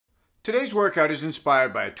Today's workout is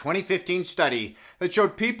inspired by a 2015 study that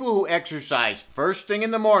showed people who exercise first thing in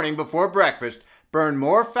the morning before breakfast burn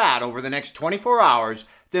more fat over the next 24 hours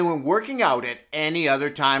than when working out at any other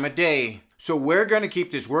time of day. So we're going to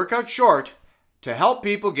keep this workout short to help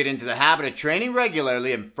people get into the habit of training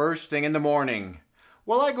regularly and first thing in the morning.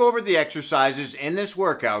 While I go over the exercises in this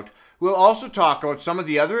workout, we'll also talk about some of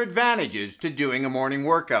the other advantages to doing a morning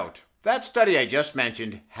workout. That study I just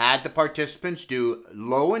mentioned had the participants do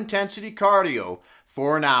low-intensity cardio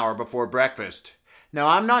for an hour before breakfast. Now,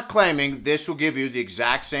 I'm not claiming this will give you the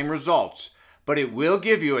exact same results, but it will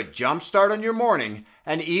give you a jump start on your morning,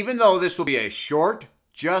 and even though this will be a short,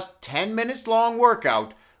 just 10 minutes long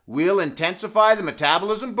workout, we'll intensify the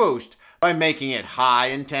metabolism boost by making it high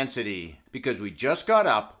intensity. Because we just got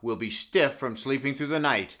up, we'll be stiff from sleeping through the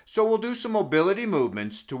night, so we'll do some mobility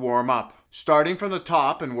movements to warm up. Starting from the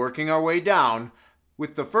top and working our way down,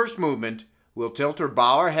 with the first movement, we'll tilt or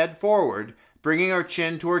bow our head forward, bringing our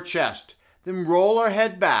chin to our chest, then roll our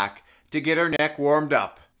head back to get our neck warmed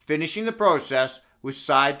up, finishing the process with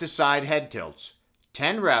side-to-side head tilts.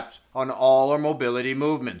 10 reps on all our mobility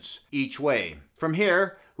movements, each way. From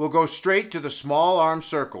here, we'll go straight to the small arm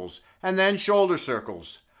circles, and then shoulder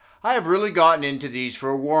circles. I have really gotten into these for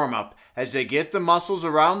a warm-up as they get the muscles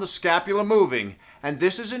around the scapula moving, and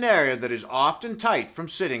this is an area that is often tight from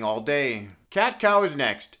sitting all day. Cat-cow is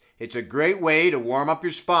next. It's a great way to warm up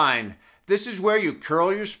your spine. This is where you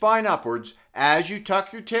curl your spine upwards as you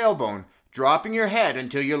tuck your tailbone, dropping your head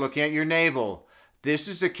until you're looking at your navel. This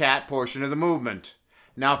is the cat portion of the movement.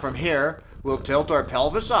 Now from here, we'll tilt our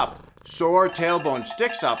pelvis up so our tailbone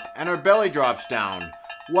sticks up and our belly drops down,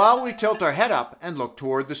 while we tilt our head up and look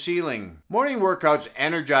toward the ceiling. Morning workouts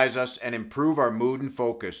energize us and improve our mood and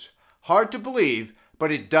focus. Hard to believe,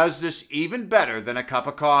 but it does this even better than a cup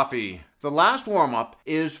of coffee. The last warm-up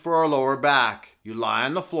is for our lower back. You lie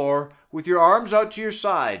on the floor with your arms out to your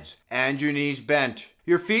sides and your knees bent.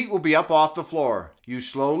 Your feet will be up off the floor. You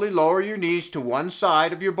slowly lower your knees to one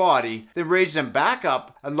side of your body, then raise them back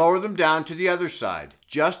up and lower them down to the other side.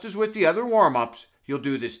 Just as with the other warm-ups, you'll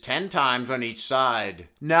do this 10 times on each side.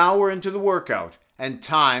 Now we're into the workout and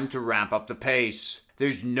time to ramp up the pace.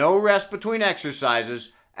 There's no rest between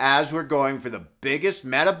exercises as we're going for the biggest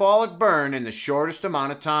metabolic burn in the shortest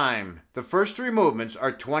amount of time. The first 3 movements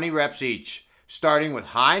are 20 reps each, starting with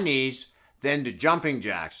high knees, then to jumping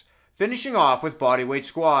jacks, finishing off with bodyweight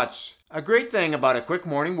squats. A great thing about a quick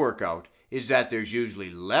morning workout is that there's usually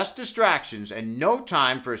less distractions and no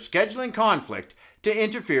time for a scheduling conflict to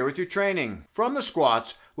interfere with your training. From the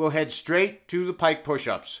squats, we'll head straight to the pike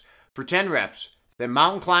push-ups for 10 reps, then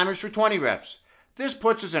mountain climbers for 20 reps. This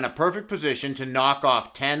puts us in a perfect position to knock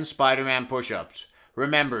off 10 Spider-Man push-ups.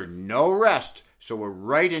 Remember, no rest, so we're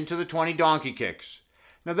right into the 20 donkey kicks.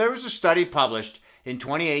 Now there was a study published in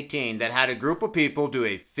 2018 that had a group of people do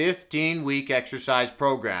a 15-week exercise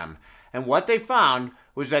program, and what they found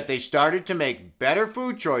was that they started to make better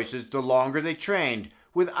food choices the longer they trained,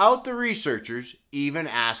 without the researchers even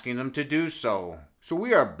asking them to do so. So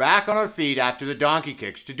we are back on our feet after the donkey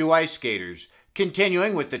kicks to do ice skaters,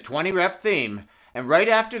 continuing with the 20 rep theme, and right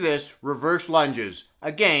after this, reverse lunges,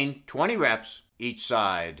 again 20 reps each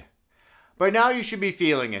side. By now you should be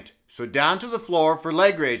feeling it, so down to the floor for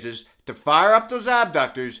leg raises to fire up those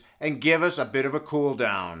abductors and give us a bit of a cool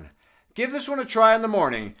down. Give this one a try in the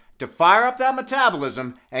morning to fire up that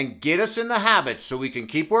metabolism and get us in the habit so we can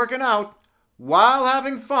keep working out while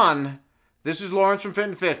having fun. This is Lawrence from Fit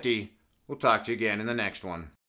and 50. We'll talk to you again in the next one.